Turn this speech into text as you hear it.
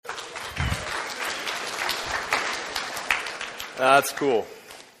That's cool.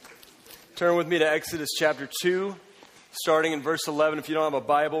 Turn with me to Exodus chapter 2, starting in verse 11. If you don't have a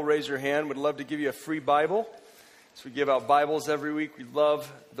Bible, raise your hand. We'd love to give you a free Bible. So we give out Bibles every week. We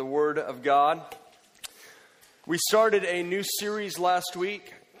love the Word of God. We started a new series last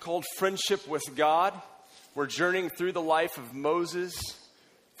week called Friendship with God. We're journeying through the life of Moses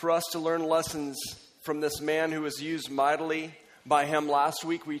for us to learn lessons from this man who was used mightily by him. Last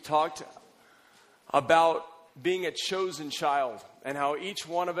week we talked about being a chosen child and how each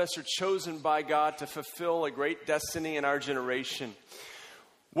one of us are chosen by God to fulfill a great destiny in our generation.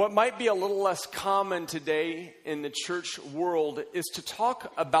 What might be a little less common today in the church world is to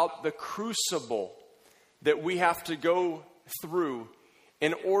talk about the crucible that we have to go through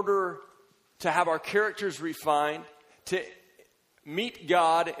in order to have our characters refined, to meet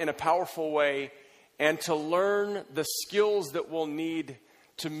God in a powerful way, and to learn the skills that we'll need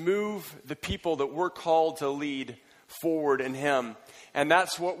to move the people that we're called to lead forward in Him. And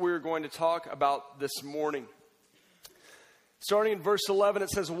that's what we're going to talk about this morning. Starting in verse 11,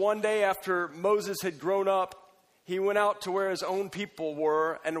 it says, "One day after Moses had grown up, he went out to where his own people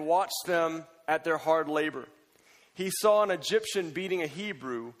were and watched them at their hard labor. He saw an Egyptian beating a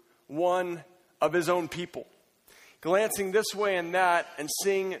Hebrew, one of his own people. Glancing this way and that and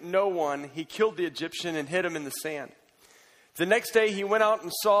seeing no one, he killed the Egyptian and hid him in the sand. The next day he went out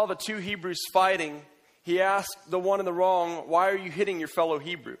and saw the two Hebrews fighting. He asked the one in the wrong, 'Why are you hitting your fellow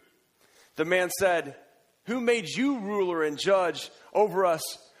Hebrew?' The man said, 'Who made you ruler and judge over us?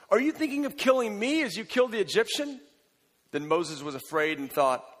 Are you thinking of killing me as you killed the Egyptian?' Then Moses was afraid and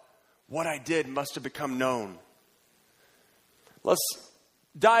thought, 'What I did must have become known.'" Let's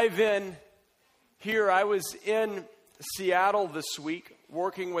dive in here. I was in Seattle this week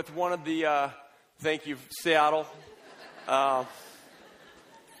working with one of the, thank you, Seattle.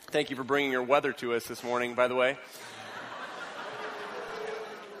 Thank you for bringing your weather to us this morning, by the way.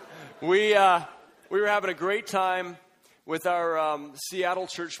 We were having a great time with our Seattle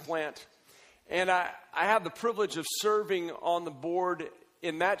church plant. And I have the privilege of serving on the board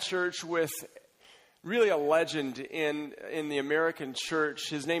in that church with really a legend in the American church.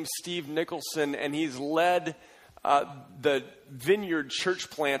 His name's Steve Nicholson, and he's led the Vineyard church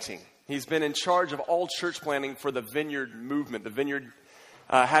planting. He's been in charge of all church planting for the Vineyard movement. The Vineyard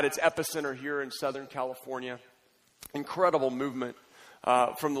had its epicenter here in Southern California. Incredible movement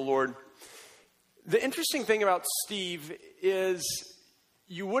from the Lord. The interesting thing about Steve is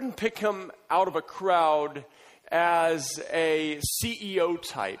you wouldn't pick him out of a crowd as a CEO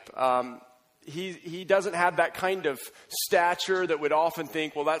type. He doesn't have that kind of stature that would often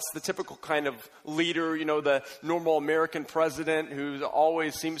think, well, that's the typical kind of leader, you know, the normal American president who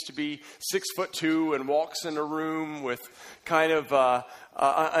always seems to be 6'2" and walks in a room with kind of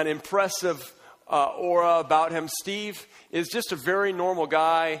an impressive aura about him. Steve is just a very normal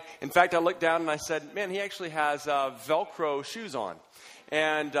guy. In fact, I looked down and I said, man, he actually has Velcro shoes on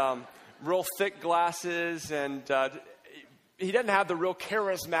and real thick glasses, and he doesn't have the real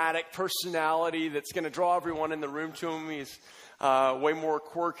charismatic personality that's going to draw everyone in the room to him. He's way more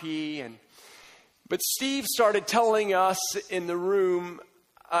quirky. But Steve started telling us in the room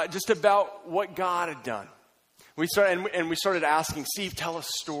just about what God had done. We started asking, Steve, tell us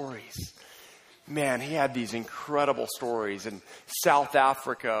stories. Man, he had these incredible stories in South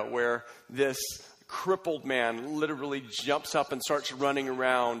Africa where this crippled man literally jumps up and starts running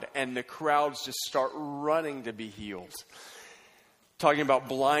around, and the crowds just start running to be healed. Talking about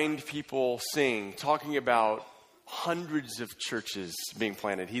blind people seeing, talking about hundreds of churches being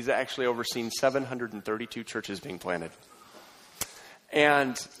planted. He's actually overseen 732 churches being planted.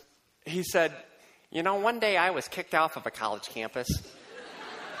 And he said, you know, one day I was kicked off of a college campus.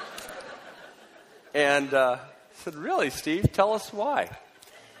 And I said, really, Steve? Tell us why.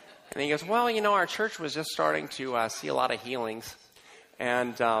 And he goes, well, you know, our church was just starting to see a lot of healings.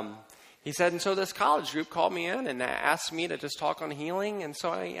 And he said, and so this college group called me in and asked me to just talk on healing. And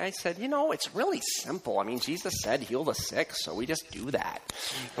so I said, you know, it's really simple. I mean, Jesus said heal the sick, so we just do that.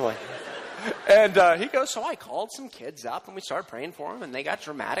 And he goes, so I called some kids up and we started praying for them, and they got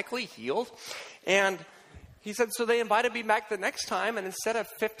dramatically healed. And he said, so they invited me back the next time, and instead of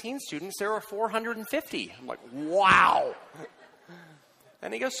 15 students, there were 450. I'm like, wow.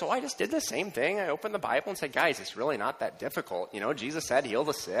 And he goes, so I just did the same thing. I opened the Bible and said, guys, it's really not that difficult. You know, Jesus said heal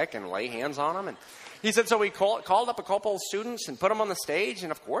the sick and lay hands on them. And he said, so we called up a couple of students and put them on the stage,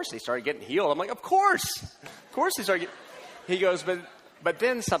 and of course they started getting healed. I'm like, of course they started getting. He goes, but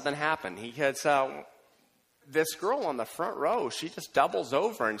then something happened. He goes, this girl on the front row, she just doubles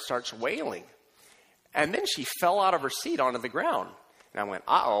over and starts wailing. And then she fell out of her seat onto the ground. And I went,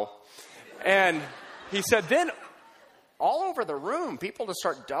 uh-oh. And he said, then all over the room, people to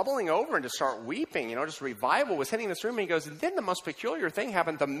start doubling over and to start weeping. Just revival was hitting this room. And he goes, and then the most peculiar thing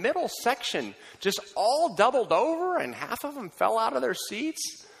happened. The middle section just all doubled over and half of them fell out of their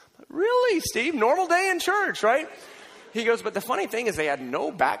seats. Really, Steve? Normal day in church, right? He goes, but the funny thing is they had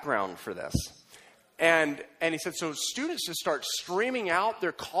no background for this. And he said, so students just start streaming out.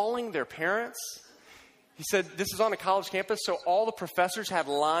 They're calling their parents. He said, this is on a college campus, so all the professors had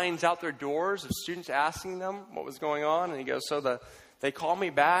lines out their doors of students asking them what was going on. And he goes, so they called me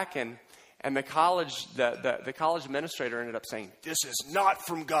back, and the college administrator ended up saying, this is not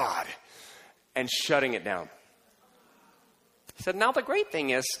from God, and shutting it down. He said, now the great thing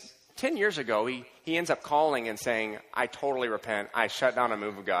is, 10 years ago, he ends up calling and saying, I totally repent. I shut down a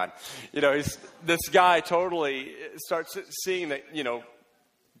move of God. This guy totally starts seeing that,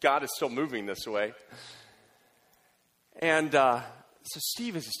 God is still moving this way. And so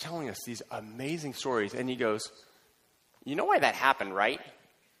Steve is just telling us these amazing stories. And he goes, you know why that happened, right?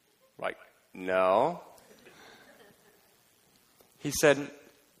 Like, no. He said,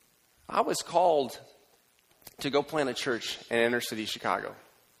 I was called to go plant a church in inner city Chicago.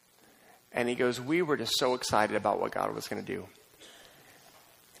 And he goes, we were just so excited about what God was going to do. And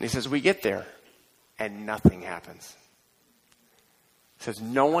he says, we get there and nothing happens. He says,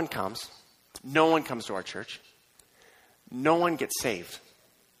 no one comes. No one comes to our church. No one gets saved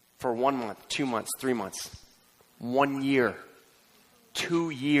for 1 month, 2 months, 3 months, 1 year, 2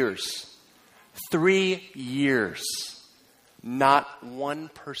 years, 3 years. Not one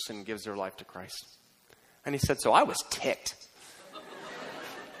person gives their life to Christ. And he said, so I was ticked.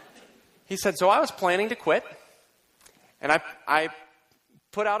 He said, so I was planning to quit. And I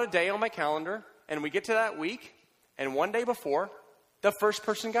put out a day on my calendar. And we get to that week. And one day before, the first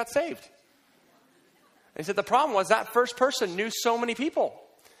person got saved. He said the problem was that first person knew so many people.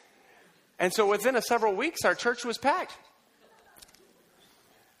 And so within several weeks, our church was packed.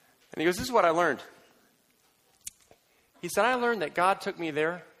 And he goes, this is what I learned. He said, I learned that God took me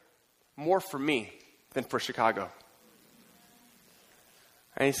there more for me than for Chicago.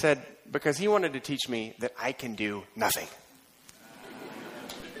 And he said, because he wanted to teach me that I can do nothing.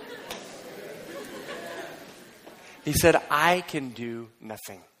 He said, I can do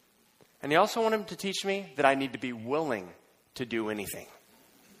nothing. And he also wanted to teach me that I need to be willing to do anything.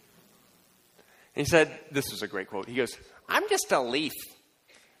 And he said, this was a great quote. He goes, I'm just a leaf.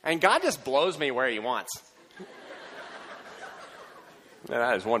 And God just blows me where he wants.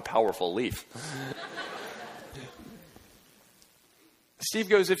 That is one powerful leaf. Steve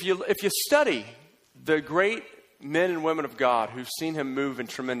goes, if you study the great men and women of God who've seen him move in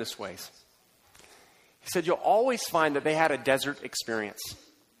tremendous ways, he said, you'll always find that they had a desert experience.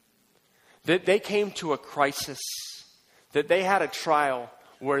 That they came to a crisis. That they had a trial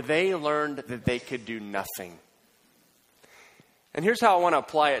where they learned that they could do nothing. And here's how I want to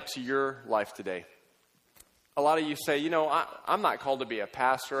apply it to your life today. A lot of you say, I'm not called to be a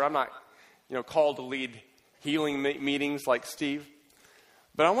pastor. I'm not, called to lead healing meetings like Steve.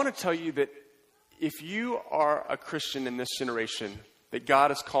 But I want to tell you that if you are a Christian in this generation, that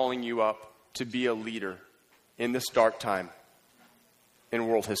God is calling you up to be a leader in this dark time in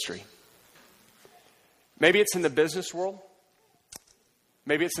world history. Maybe it's in the business world.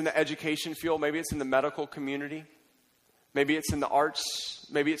 Maybe it's in the education field. Maybe it's in the medical community. Maybe it's in the arts.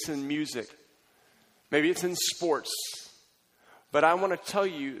 Maybe it's in music. Maybe it's in sports. But I want to tell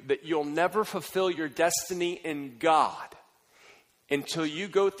you that you'll never fulfill your destiny in God until you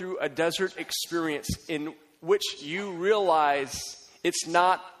go through a desert experience in which you realize it's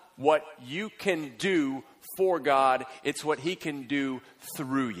not what you can do for God, it's what he can do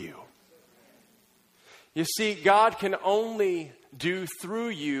through you. You see, God can only do through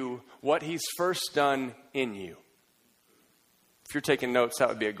you what he's first done in you. If you're taking notes, that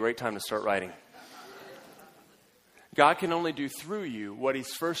would be a great time to start writing. God can only do through you what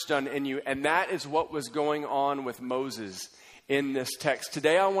he's first done in you, and that is what was going on with Moses in this text.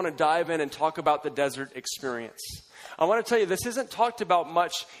 Today I want to dive in and talk about the desert experience. I want to tell you, this isn't talked about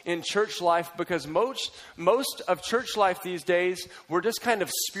much in church life because most of church life these days, we're just kind of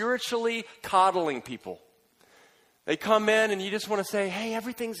spiritually coddling people. They come in and you just want to say, hey,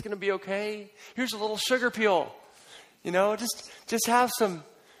 everything's going to be okay. Here's a little sugar peel. Just have some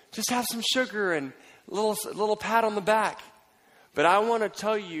sugar and a little pat on the back. But I want to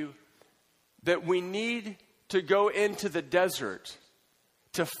tell you that we need to go into the desert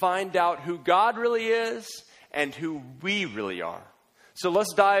to find out who God really is and who we really are. So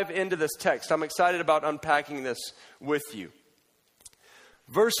let's dive into this text. I'm excited about unpacking this with you.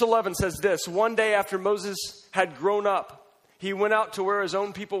 Verse 11 says this: one day after Moses had grown up, He went out to where his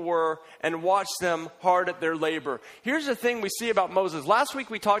own people were and watched them hard at their labor. Here's the thing we see about Moses. Last week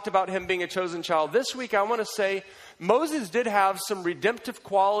we talked about him being a chosen child. This week I want to say Moses did have some redemptive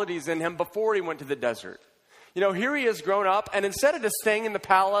qualities in him before he went to the desert. You know, here he is grown up, and instead of just staying in the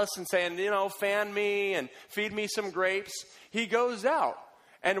palace and saying, you know, fan me and feed me some grapes, he goes out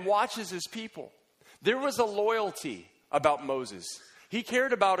and watches his people. There was a loyalty about Moses. He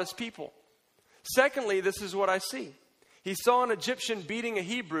cared about his people. Secondly, this is what I see. He saw an Egyptian beating a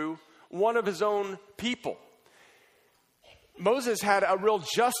Hebrew, one of his own people. Moses had a real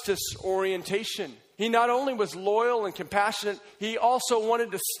justice orientation. He not only was loyal and compassionate, he also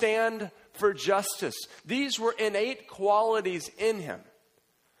wanted to stand for justice. These were innate qualities in him.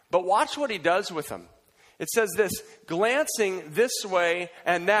 But watch what he does with them. It says this, glancing this way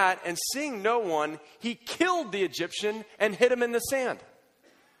and that and seeing no one, he killed the Egyptian and hid him in the sand.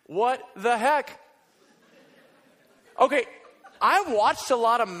 What the heck? Okay, I watched a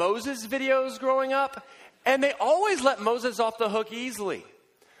lot of Moses videos growing up, and they always let Moses off the hook easily.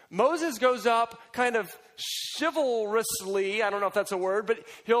 Moses goes up kind of chivalrously, I don't know if that's a word, but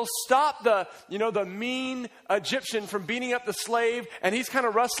he'll stop the mean Egyptian from beating up the slave, and he's kind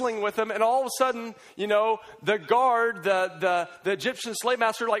of wrestling with him, and all of a sudden, the guard, the Egyptian slave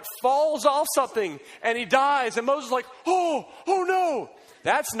master, like falls off something, and he dies, and Moses is like, oh no.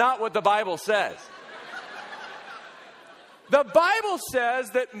 That's not what the Bible says. The Bible says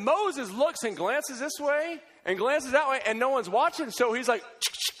that Moses looks and glances this way and glances that way and no one's watching. So he's like,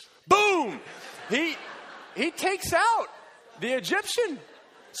 boom. He takes out the Egyptian.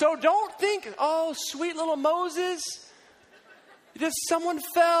 So don't think, oh, sweet little Moses. Just someone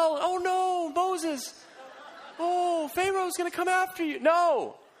fell. Oh no, Moses. Oh, Pharaoh's going to come after you.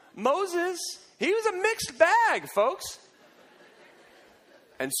 No, Moses, he was a mixed bag, folks.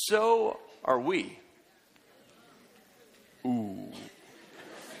 And so are we. Ooh.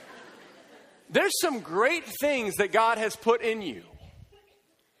 There's some great things that God has put in you.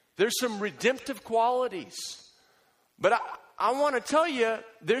 There's some redemptive qualities. But I want to tell you,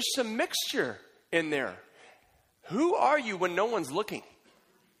 there's some mixture in there. Who are you when no one's looking?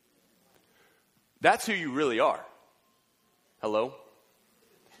 That's who you really are. Hello?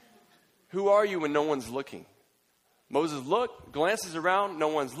 Who are you when no one's looking? Moses glances around, no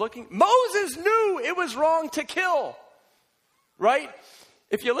one's looking. Moses knew it was wrong to kill. Right?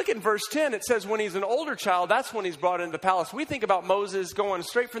 If you look at verse 10, it says when he's an older child, that's when he's brought into the palace. We think about Moses going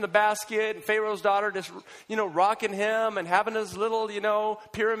straight from the basket and Pharaoh's daughter just, rocking him and having his little,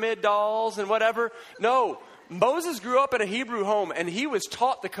 pyramid dolls and whatever. No, Moses grew up in a Hebrew home and he was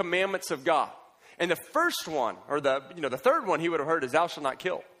taught the commandments of God. And the first one, or the third one he would have heard is thou shalt not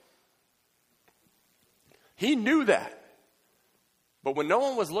kill. He knew that. But when no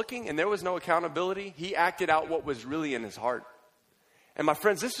one was looking and there was no accountability, he acted out what was really in his heart. And my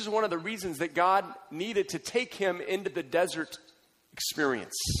friends, this is one of the reasons that God needed to take him into the desert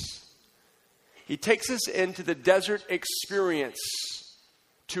experience. He takes us into the desert experience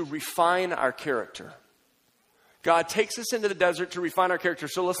to refine our character. God takes us into the desert to refine our character.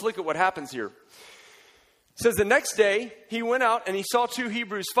 So let's look at what happens here. It says the next day he went out and he saw two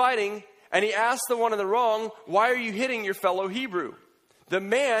Hebrews fighting, and he asked the one in the wrong, why are you hitting your fellow Hebrew? The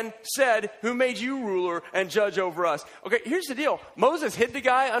man said, who made you ruler and judge over us? Okay, here's the deal. Moses hid the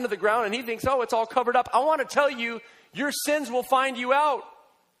guy under the ground and he thinks, oh, it's all covered up. I want to tell you, your sins will find you out.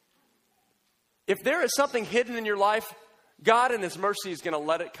 If there is something hidden in your life, God in his mercy is going to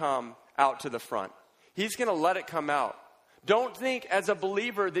let it come out to the front. He's going to let it come out. Don't think as a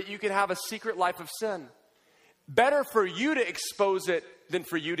believer that you can have a secret life of sin. Better for you to expose it than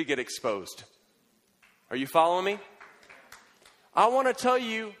for you to get exposed. Are you following me? I want to tell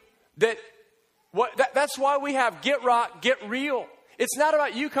you that that's why we have Get Rock, Get Real. It's not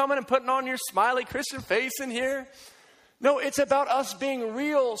about you coming and putting on your smiley Christian face in here. No, it's about us being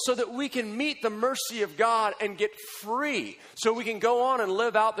real so that we can meet the mercy of God and get free. So we can go on and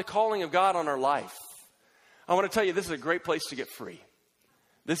live out the calling of God on our life. I want to tell you, this is a great place to get free.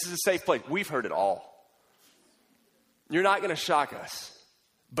 This is a safe place. We've heard it all. You're not going to shock us.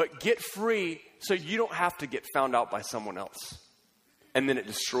 But get free so you don't have to get found out by someone else. And then it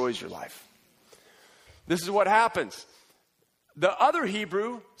destroys your life. This is what happens. The other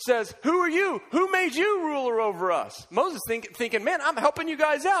Hebrew says, who are you? Who made you ruler over us? Moses thinking, man, I'm helping you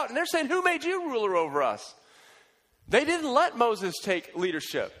guys out. And they're saying, who made you ruler over us? They didn't let Moses take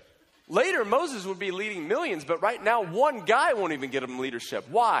leadership. Later, Moses would be leading millions, but right now, one guy won't even get him leadership.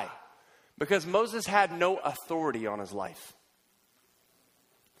 Why? Because Moses had no authority on his life.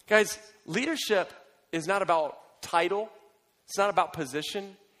 Guys, leadership is not about title. It's not about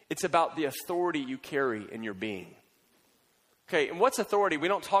position. It's about the authority you carry in your being. Okay, and what's authority? We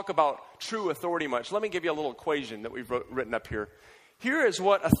don't talk about true authority much. Let me give you a little equation that we've written up here. Here is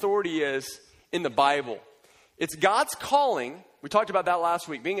what authority is in the Bible. It's God's calling. We talked about that last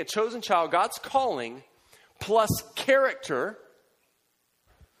week. Being a chosen child, God's calling plus character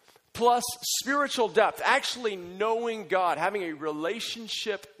plus spiritual depth. Actually knowing God, having a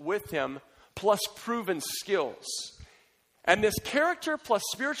relationship with Him plus proven skills. And this character plus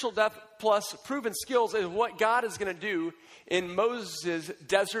spiritual depth plus proven skills is what God is going to do in Moses'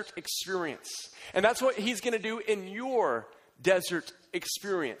 desert experience. And that's what He's going to do in your desert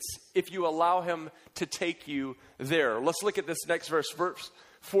experience if you allow Him to take you there. Let's look at this next verse, verse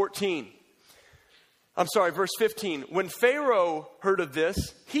 15. When Pharaoh heard of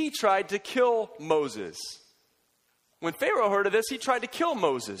this, he tried to kill Moses. When Pharaoh heard of this, he tried to kill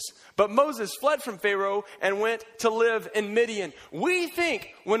Moses. But Moses fled from Pharaoh and went to live in Midian. We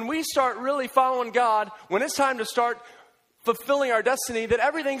think when we start really following God, when it's time to start fulfilling our destiny, that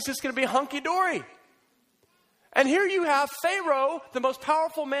everything's just going to be hunky-dory. And here you have Pharaoh, the most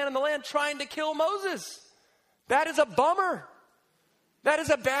powerful man in the land, trying to kill Moses. That is a bummer. That is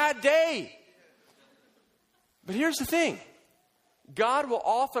a bad day. But here's the thing. God will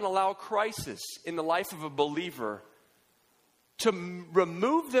often allow crisis in the life of a believer to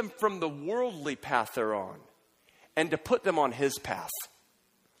remove them from the worldly path they're on and to put them on His path.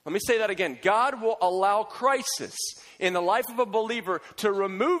 Let me say that again. God will allow crisis in the life of a believer to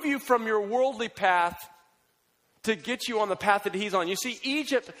remove you from your worldly path to get you on the path that He's on. You see,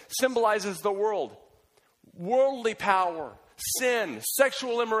 Egypt symbolizes the world. Worldly power, sin,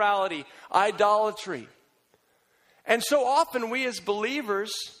 sexual immorality, idolatry. And so often we as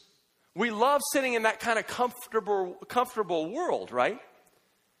believers, we love sitting in that kind of comfortable world, right?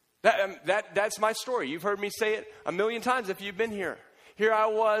 That's my story. You've heard me say it a million times if you've been here. Here I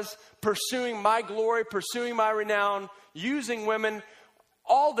was pursuing my glory, pursuing my renown, using women,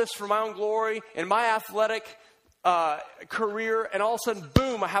 all this for my own glory in my athletic career. And all of a sudden,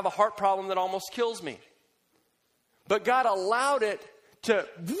 boom, I have a heart problem that almost kills me. But God allowed it to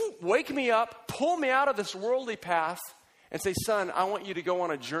wake me up, pull me out of this worldly path, and say, son, I want you to go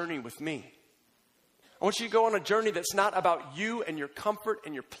on a journey with me. I want you to go on a journey that's not about you and your comfort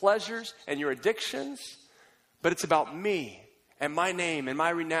and your pleasures and your addictions, but it's about me and my name and my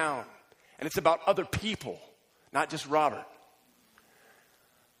renown. And it's about other people, not just Robert.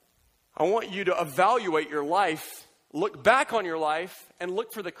 I want you to evaluate your life, look back on your life, and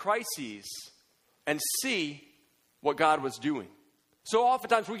look for the crises and see what God was doing. So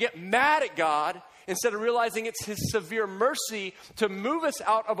oftentimes we get mad at God instead of realizing it's His severe mercy to move us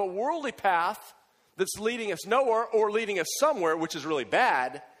out of a worldly path that's leading us nowhere or leading us somewhere, which is really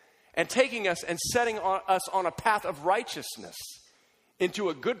bad, and taking us and setting us on a path of righteousness into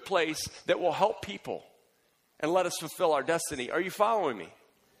a good place that will help people and let us fulfill our destiny. Are you following me?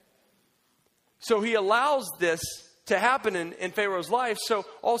 So He allows this to happen in Pharaoh's life. So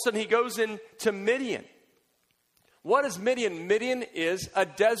all of a sudden he goes into Midian. What is Midian? Midian is a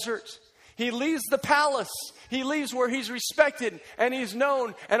desert. He leaves the palace. He leaves where he's respected and he's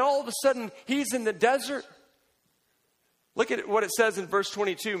known. And all of a sudden, he's in the desert. Look at what it says in verse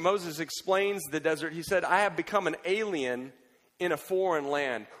 22. Moses explains the desert. He said, I have become an alien in a foreign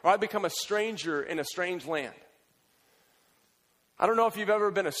land. Or I've become a stranger in a strange land. I don't know if you've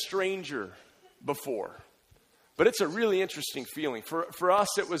ever been a stranger before. But it's a really interesting feeling. For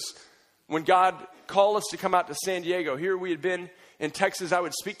us, it was when God called us to come out to San Diego. Here we had been in Texas. I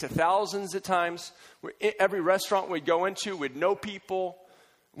would speak to thousands at times. Every restaurant we'd go into, we'd know people.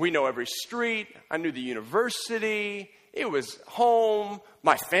 We know every street. I knew the university. It was home.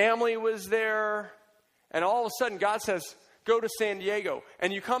 My family was there. And all of a sudden, God says, go to San Diego.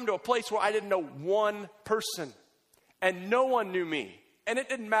 And you come to a place where I didn't know one person. And no one knew me. And it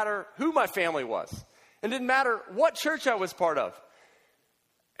didn't matter who my family was. It didn't matter what church I was part of.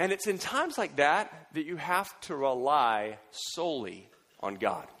 And it's in times like that that you have to rely solely on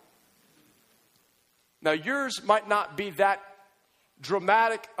God. Now, yours might not be that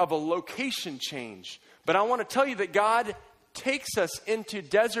dramatic of a location change, but I want to tell you that God takes us into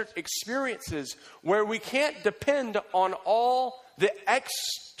desert experiences where we can't depend on all the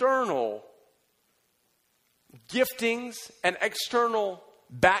external giftings and external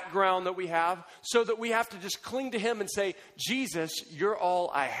background that we have, so that we have to just cling to Him and say, Jesus, you're all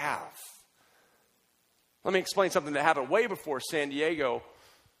I have. Let me explain something that happened way before San Diego.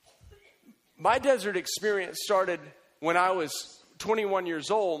 My desert experience started when I was 21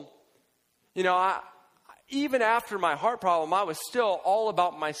 years old. You know, even after my heart problem, I was still all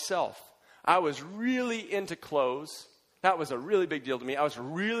about myself. I was really into clothes. That was a really big deal to me. I was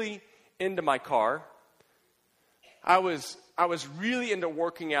really into my car. I I was really into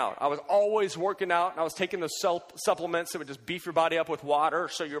working out. I was always working out, and I was taking those supplements that would just beef your body up with water,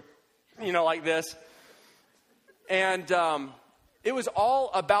 so you're, like this. And it was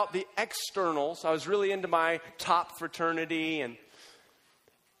all about the externals. I was really into my top fraternity, and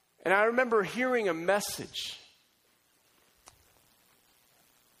I remember hearing a message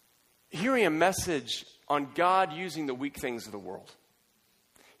on God using the weak things of the world.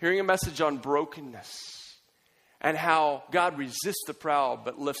 Hearing a message on brokenness and how God resists the proud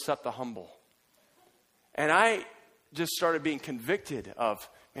but lifts up the humble. And I just started being convicted of,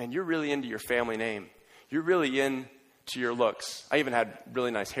 man, you're really into your family name. You're really into your looks. I even had really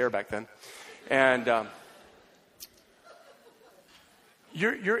nice hair back then. And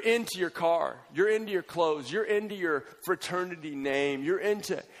you're into your car. You're into your clothes. You're into your fraternity name.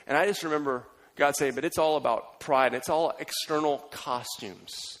 And I just remember God saying, but it's all about pride. It's all external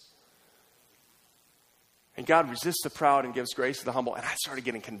costumes. And God resists the proud and gives grace to the humble. And I started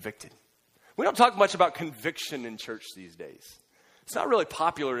getting convicted. We don't talk much about conviction in church these days. It's not really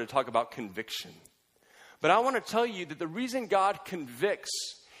popular to talk about conviction. But I want to tell you that the reason God convicts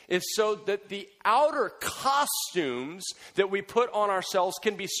is so that the outer costumes that we put on ourselves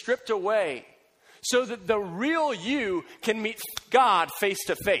can be stripped away, so that the real you can meet God face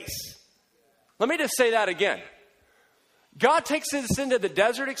to face. Let me just say that again. God takes us into the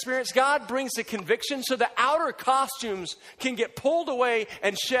desert experience. God brings the conviction so the outer costumes can get pulled away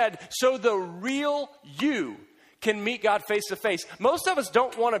and shed so the real you can meet God face to face. Most of us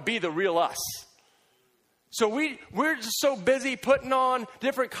don't want to be the real us. So we're just so busy putting on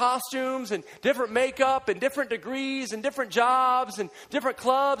different costumes and different makeup and different degrees and different jobs and different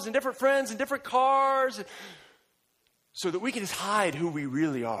clubs and different friends and different cars so that we can just hide who we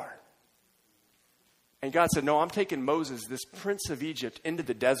really are. And God said, no, I'm taking Moses, this prince of Egypt, into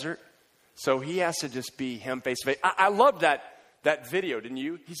the desert. So he has to just be him face to face. I loved that video, didn't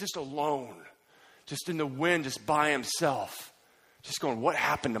you? He's just alone, just in the wind, just by himself, just going, what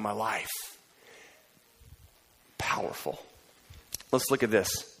happened to my life? Powerful. Let's look at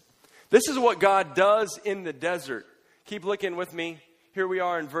this. This is what God does in the desert. Keep looking with me. Here we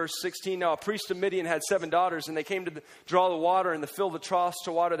are in verse 16. Now a priest of Midian had 7 daughters, and they came to draw the water and to fill the troughs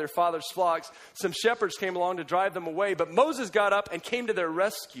to water their father's flocks. Some shepherds came along to drive them away, but Moses got up and came to their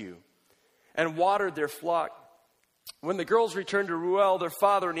rescue and watered their flock. When the girls returned to Reuel, their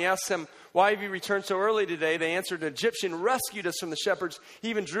father, and he asked them, why have you returned so early today? They answered, an Egyptian rescued us from the shepherds. He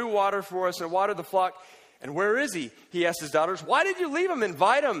even drew water for us and watered the flock. And where is he? He asked his daughters. Why did you leave him?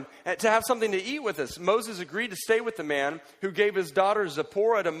 Invite him to have something to eat with us. Moses agreed to stay with the man who gave his daughter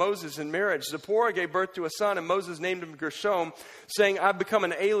Zipporah to Moses in marriage. Zipporah gave birth to a son, and Moses named him Gershom, saying, I've become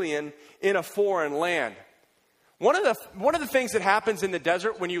an alien in a foreign land. One of the things that happens in the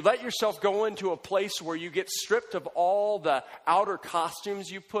desert when you let yourself go into a place where you get stripped of all the outer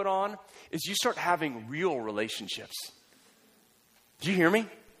costumes you put on is you start having real relationships. Do you hear me?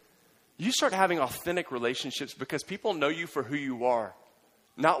 You start having authentic relationships because people know you for who you are,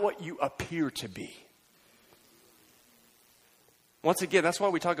 not what you appear to be. Once again, that's why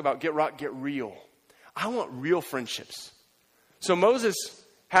we talk about get rock, get real. I want real friendships. So Moses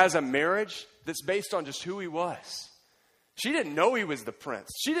has a marriage that's based on just who he was. She didn't know he was the prince.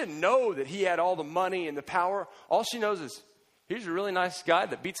 She didn't know that he had all the money and the power. All she knows is, he's a really nice guy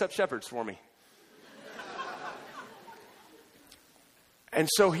that beats up shepherds for me. And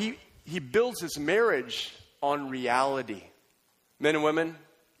so he builds his marriage on reality. Men and women,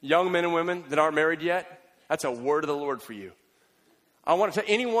 young men and women that aren't married yet, that's a word of the Lord for you. I want to tell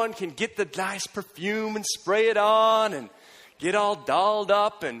anyone can get the nice perfume and spray it on and get all dolled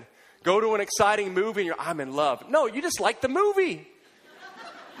up and go to an exciting movie and I'm in love. No, you just like the movie.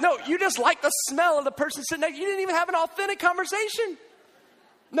 No, you just like the smell of the person sitting next. You didn't even have an authentic conversation.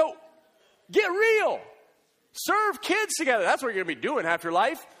 No, get real. Serve kids together. That's what you're going to be doing half your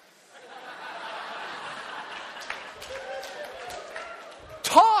life.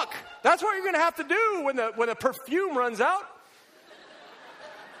 Talk. That's what you're going to have to do when the perfume runs out.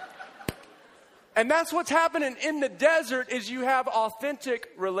 And that's what's happening in the desert is you have authentic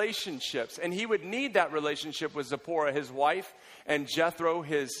relationships. And he would need that relationship with Zipporah, his wife, and Jethro,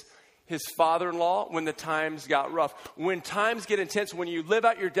 his father-in-law, when the times got rough. When times get intense, when you live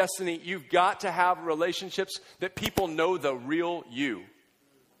out your destiny, you've got to have relationships that people know the real you.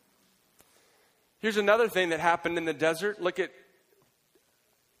 Here's another thing that happened in the desert. Look at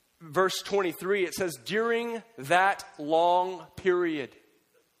verse 23. It says, during that long period.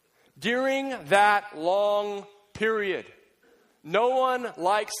 During that long period. No one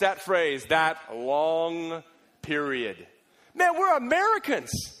likes that phrase, that long period. Man, we're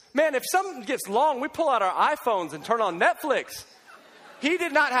Americans. Man, if something gets long, we pull out our iPhones and turn on Netflix. He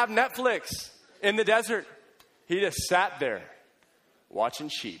did not have Netflix in the desert. He just sat there watching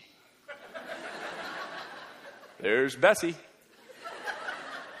sheep. There's Bessie.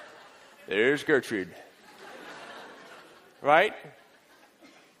 There's Gertrude. Right?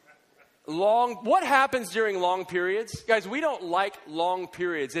 What happens during long periods? Guys, we don't like long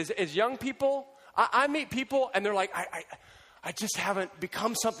periods. As young people, I meet people and they're like, I just haven't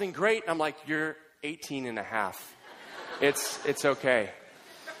become something great. And I'm like, you're 18 and a half. It's okay.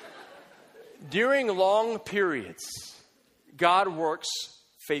 During long periods, God works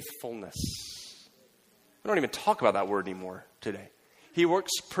faithfulness. We don't even talk about that word anymore today. He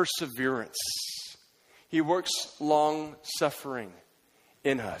works perseverance. He works long suffering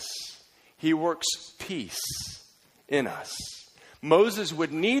in us. He works peace in us. Moses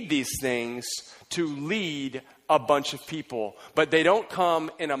would need these things to lead a bunch of people, but they don't come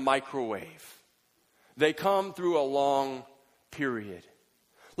in a microwave. They come through a long period.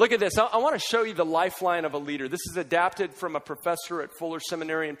 Look at this. I want to show you the lifeline of a leader. This is adapted from a professor at Fuller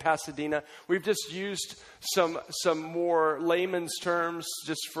Seminary in Pasadena. We've just used some more layman's terms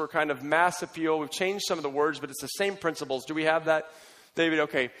just for kind of mass appeal. We've changed some of the words, but it's the same principles. Do we have that, David?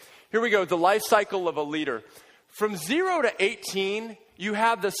 Okay. Here we go. The life cycle of a leader. From 0 to 18, you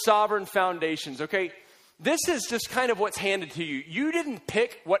have the sovereign foundations, okay? This is just kind of what's handed to you. You didn't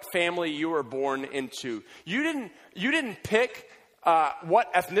pick what family you were born into. You didn't pick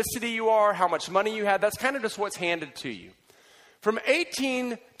what ethnicity you are, how much money you had. That's kind of just what's handed to you. From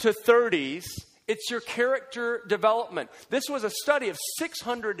 18 to 30s, it's your character development. This was a study of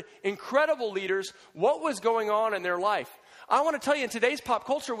 600 incredible leaders. What was going on in their life? I want to tell you, in today's pop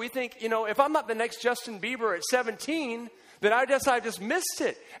culture, we think, if I'm not the next Justin Bieber at 17, then I just missed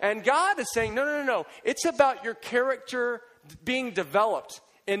it. And God is saying, no. It's about your character being developed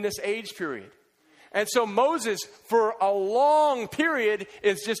in this age period. And so Moses, for a long period,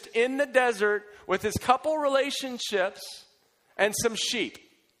 is just in the desert with his couple relationships and some sheep.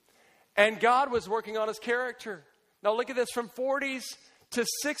 And God was working on his character. Now look at this, from 40s to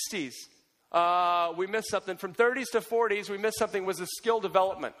 60s. We missed something. From 30s to 40s, we missed something, was a skill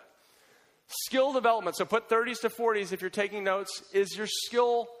development. Skill development. So put 30s to 40s, if you're taking notes, is your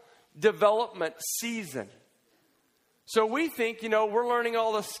skill development season. So we think, we're learning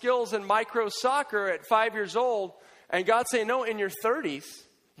all the skills in micro soccer at 5 years old. And God's saying, no, in your 30s,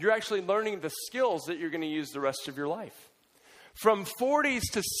 you're actually learning the skills that you're going to use the rest of your life. From 40s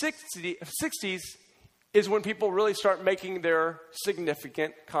to 60s is when people really start making their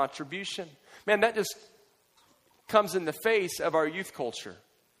significant contribution. Man, that just comes in the face of our youth culture.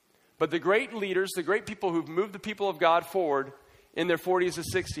 But the great leaders, the great people who've moved the people of God forward in their 40s and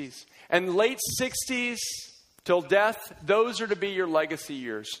 60s, and late 60s till death, those are to be your legacy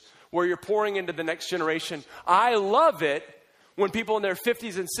years, where you're pouring into the next generation. I love it when people in their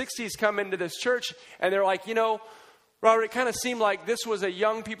 50s and 60s come into this church and they're like, Robert, it kind of seemed like this was a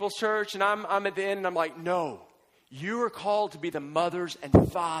young people's church, and I'm at the end, and I'm like, no, you are called to be the mothers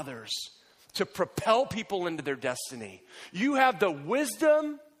and fathers to propel people into their destiny. You have the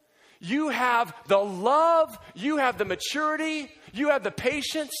wisdom, you have the love, you have the maturity, you have the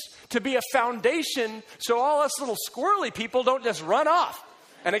patience to be a foundation so all us little squirrely people don't just run off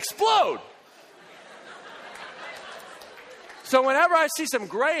and explode. So whenever I see some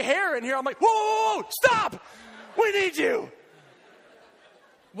gray hair in here, I'm like, whoa, stop! We need you.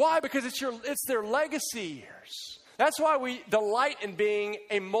 Why? Because it's their legacy years. That's why we delight in being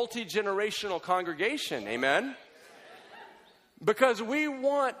a multi-generational congregation. Amen? Because we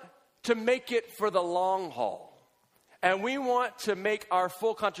want to make it for the long haul. And we want to make our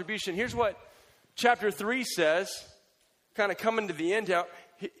full contribution. Here's what chapter 3 says, kind of coming to the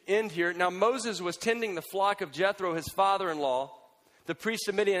end here. Now Moses was tending the flock of Jethro, his father-in-law, the priest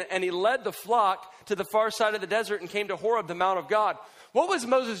of Midian, and he led the flock to the far side of the desert and came to Horeb, the Mount of God. What was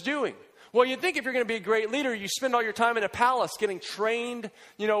Moses doing? Well, you'd think if you're going to be a great leader, you spend all your time in a palace getting trained,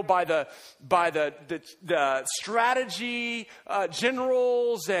 by the strategy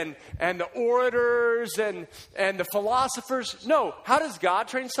generals and the orators and the philosophers. No. How does God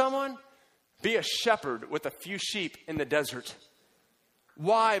train someone? Be a shepherd with a few sheep in the desert.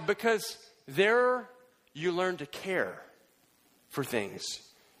 Why? Because there you learn to care for things.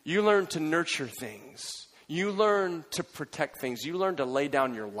 You learn to nurture things. You learn to protect things. You learn to lay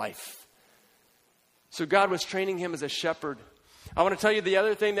down your life. So God was training him as a shepherd. I want to tell you the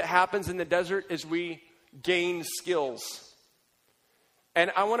other thing that happens in the desert is we gain skills.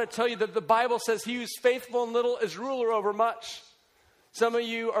 And I want to tell you that the Bible says he who's faithful in little is ruler over much. Some of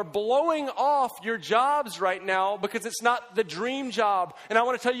you are blowing off your jobs right now because it's not the dream job. And I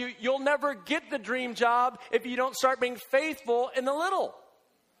want to tell you, you'll never get the dream job if you don't start being faithful in the little.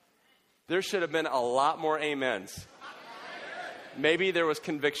 There should have been a lot more amens. Maybe there was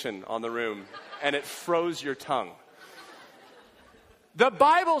conviction on the room and it froze your tongue. The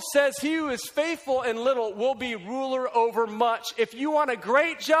Bible says he who is faithful in little will be ruler over much. If you want a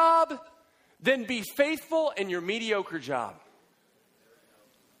great job, then be faithful in your mediocre job.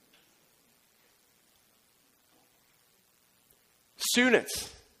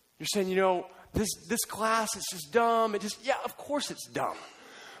 Students, you're saying, you know, this class is just dumb. Yeah, of course it's dumb.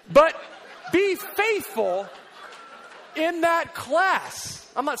 But be faithful in that class.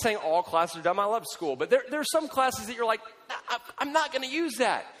 I'm not saying all classes are dumb. I love school. But there are some classes that you're like, I'm not going to use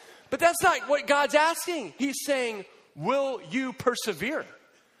that. But that's not what God's asking. He's saying, will you persevere?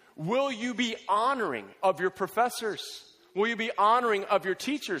 Will you be honoring of your professors? Will you be honoring of your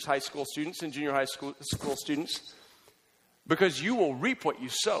teachers, high school students and junior high school students? Because you will reap what you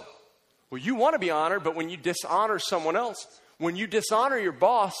sow. Well, you want to be honored, but when you dishonor someone else, when you dishonor your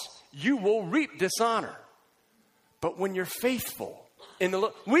boss, you will reap dishonor. But when you're faithful,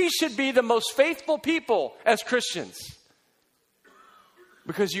 we should be the most faithful people as Christians.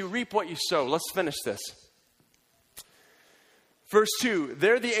 Because you reap what you sow. Let's finish this. Verse 2,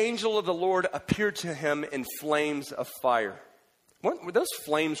 there the angel of the Lord appeared to him in flames of fire. Those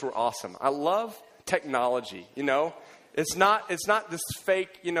flames were awesome. I love technology, you know. It's not this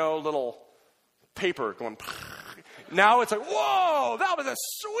fake, you know, little paper going. Now it's like, whoa, that was a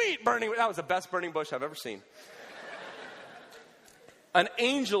sweet burning. That was the best burning bush I've ever seen. An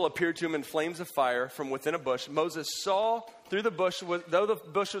angel appeared to him in flames of fire from within a bush. Moses saw through the bush, though the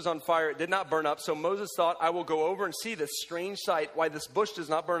bush was on fire, it did not burn up. So Moses thought, I will go over and see this strange sight, why this bush does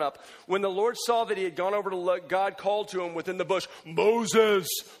not burn up. When the Lord saw that he had gone over to look, God called to him within the bush, Moses,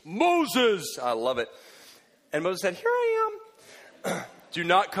 Moses. I love it. And Moses said, here I am. Do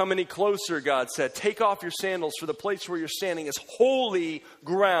not come any closer, God said. Take off your sandals, for the place where you're standing is holy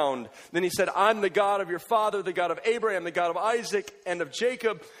ground. Then he said, I'm the God of your father, the God of Abraham, the God of Isaac, and of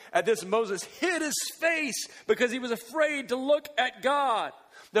Jacob. At this, Moses hid his face because he was afraid to look at God.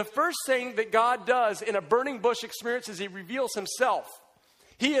 The first thing that God does in a burning bush experience is he reveals himself.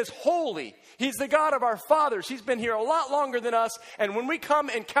 He is holy. He's the God of our fathers. He's been here a lot longer than us. And when we come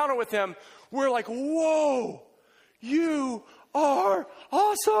encounter with him, we're like, whoa, you are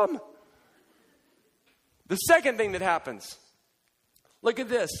awesome. The second thing that happens, look at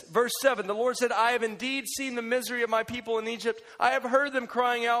this. Verse 7, the Lord said, I have indeed seen the misery of my people in Egypt. I have heard them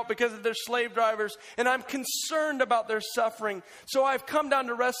crying out because of their slave drivers, and I'm concerned about their suffering. So I've come down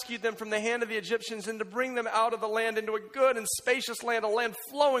to rescue them from the hand of the Egyptians and to bring them out of the land into a good and spacious land, a land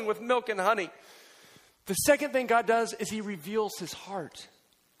flowing with milk and honey. The second thing God does is he reveals his heart.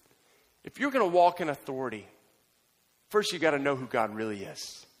 If you're going to walk in authority, first, you've got to know who God really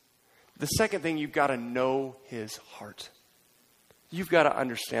is. The second thing, you've got to know his heart. You've got to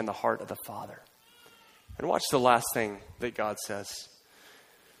understand the heart of the Father. And watch the last thing that God says.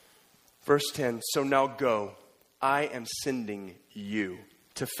 Verse 10, so now go. I am sending you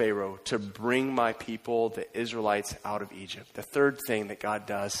to Pharaoh to bring my people, the Israelites, out of Egypt. The third thing that God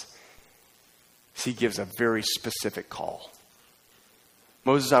does is he gives a very specific call.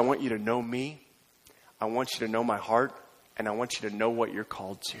 Moses, I want you to know me. I want you to know my heart, and I want you to know what you're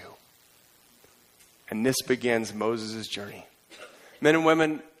called to. And this begins Moses' journey. Men and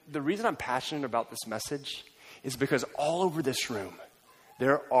women, the reason I'm passionate about this message is because all over this room,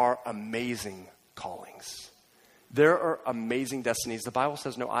 there are amazing callings. There are amazing destinies. The Bible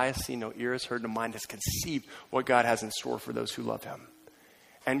says, no eye has seen, no ear has heard, no mind has conceived what God has in store for those who love him.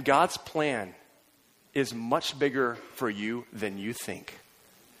 And God's plan is much bigger for you than you think.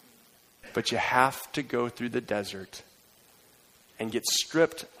 But you have to go through the desert and get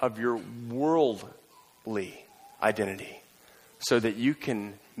stripped of your worldly identity so that you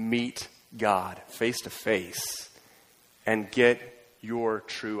can meet God face to face and get your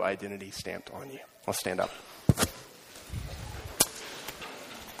true identity stamped on you. Let's stand up.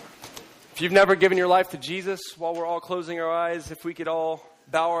 If you've never given your life to Jesus, while we're all closing our eyes, if we could all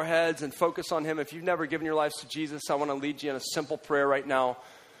bow our heads and focus on him. If you've never given your lives to Jesus, I want to lead you in a simple prayer right now,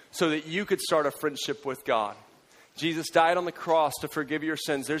 so that you could start a friendship with God. Jesus died on the cross to forgive your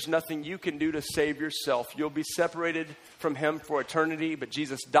sins. There's nothing you can do to save yourself. You'll be separated from him for eternity, but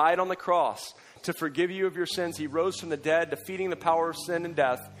Jesus died on the cross to forgive you of your sins. He rose from the dead, defeating the power of sin and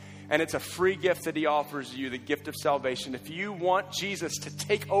death, and it's a free gift that he offers you, the gift of salvation. If you want Jesus to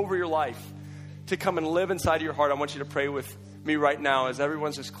take over your life, to come and live inside of your heart, I want you to pray with me right now as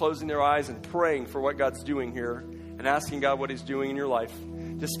everyone's just closing their eyes and praying for what God's doing here and asking God what He's doing in your life,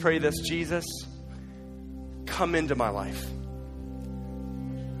 just pray this: Jesus, come into my life.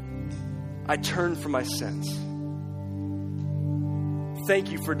 I turn from my sins.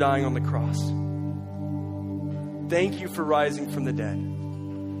 Thank you for dying on the cross. Thank you for rising from the dead.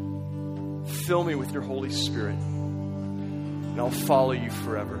 Fill me with your Holy Spirit, and I'll follow you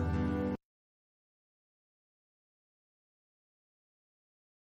forever.